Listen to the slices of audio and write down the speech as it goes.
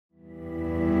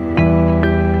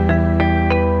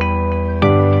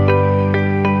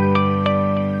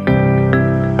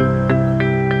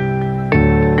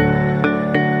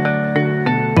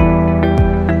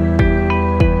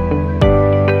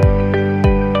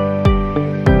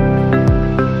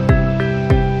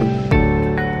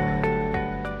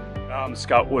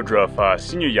Scott Woodruff,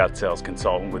 Senior Yacht Sales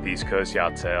Consultant with East Coast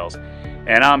Yacht Sales,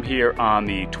 and I'm here on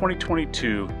the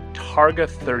 2022 Targa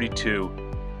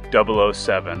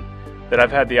 32007 that I've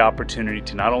had the opportunity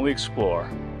to not only explore,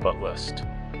 but list.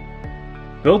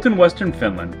 Built in Western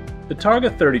Finland, the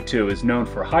Targa 32 is known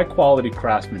for high-quality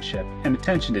craftsmanship and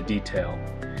attention to detail.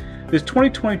 This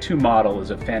 2022 model is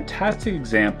a fantastic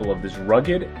example of this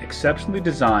rugged, exceptionally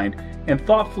designed, and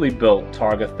thoughtfully built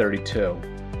Targa 32.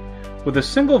 With a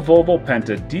single Volvo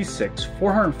Penta D6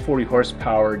 440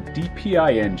 horsepower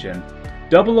DPI engine,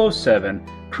 007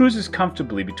 cruises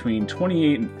comfortably between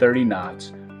 28 and 30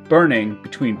 knots, burning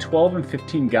between 12 and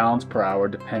 15 gallons per hour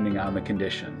depending on the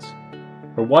conditions.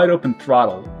 Her wide open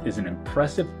throttle is an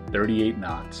impressive 38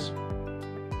 knots.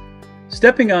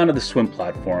 Stepping onto the swim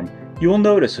platform, you will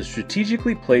notice a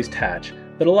strategically placed hatch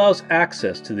that allows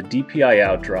access to the DPI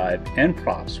outdrive and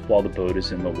props while the boat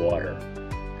is in the water.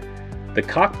 The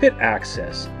cockpit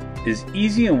access is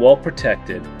easy and well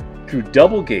protected through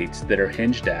double gates that are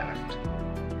hinged aft.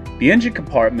 The engine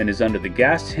compartment is under the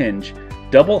gas hinge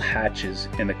double hatches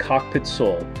in the cockpit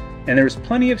sole, and there is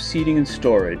plenty of seating and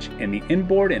storage in the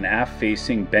inboard and aft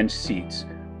facing bench seats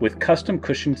with custom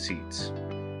cushioned seats.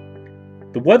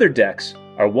 The weather decks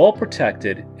are well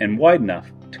protected and wide enough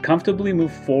to comfortably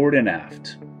move forward and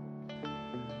aft.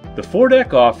 The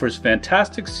foredeck offers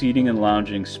fantastic seating and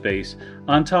lounging space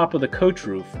on top of the coach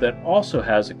roof that also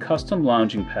has a custom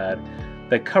lounging pad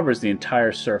that covers the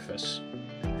entire surface.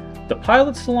 The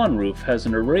pilot salon roof has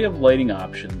an array of lighting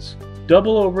options,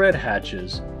 double overhead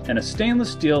hatches, and a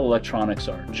stainless steel electronics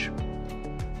arch.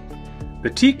 The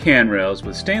teak handrails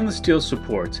with stainless steel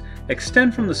supports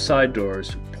extend from the side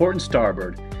doors, port and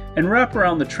starboard, and wrap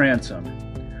around the transom,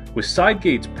 with side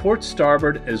gates port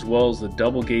starboard as well as the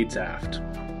double gates aft.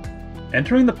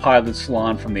 Entering the pilot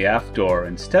salon from the aft door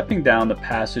and stepping down the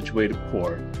passageway to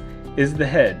port is the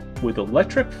head with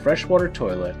electric freshwater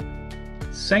toilet,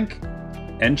 sink,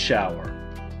 and shower.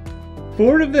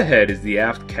 Forward of the head is the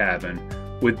aft cabin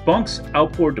with bunks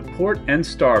outboard to port and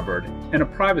starboard and a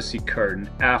privacy curtain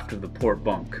aft of the port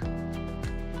bunk.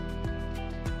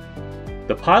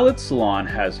 The pilot salon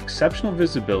has exceptional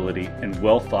visibility and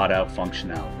well thought out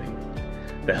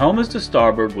functionality. The helm is to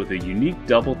starboard with a unique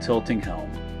double tilting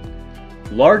helm.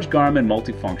 Large Garmin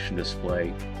multifunction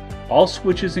display, all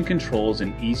switches and controls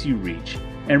in easy reach,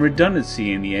 and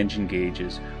redundancy in the engine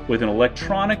gauges with an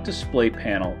electronic display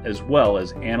panel as well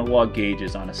as analog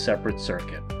gauges on a separate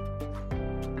circuit.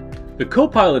 The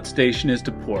co-pilot station is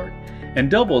to port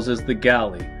and doubles as the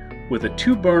galley with a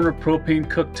 2-burner propane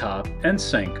cooktop and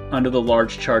sink under the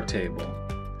large chart table.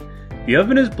 The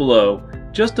oven is below,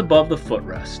 just above the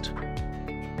footrest.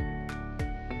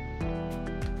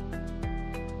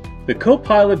 The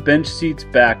co-pilot bench seat's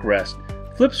backrest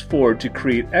flips forward to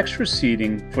create extra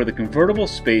seating for the convertible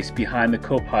space behind the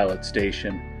co-pilot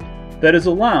station. That is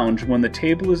a lounge when the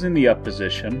table is in the up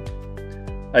position,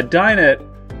 a dinette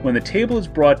when the table is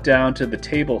brought down to the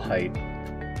table height,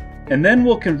 and then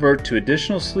will convert to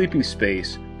additional sleeping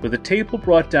space with the table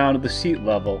brought down to the seat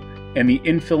level and the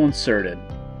infill inserted.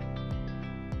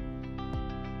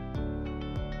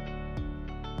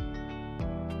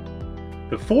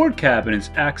 The forward cabin is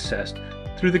accessed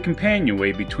through the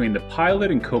companionway between the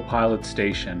pilot and co-pilot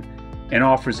station and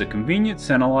offers a convenient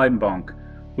centerline bunk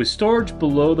with storage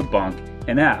below the bunk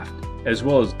and aft, as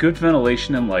well as good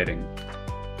ventilation and lighting.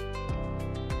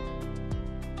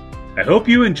 I hope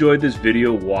you enjoyed this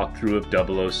video walkthrough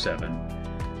of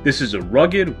 007. This is a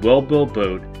rugged, well-built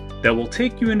boat that will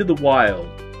take you into the wild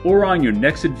or on your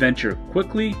next adventure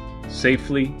quickly,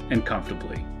 safely, and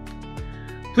comfortably.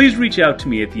 Please reach out to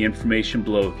me at the information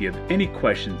below if you have any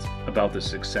questions about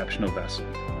this exceptional vessel.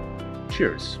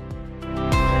 Cheers.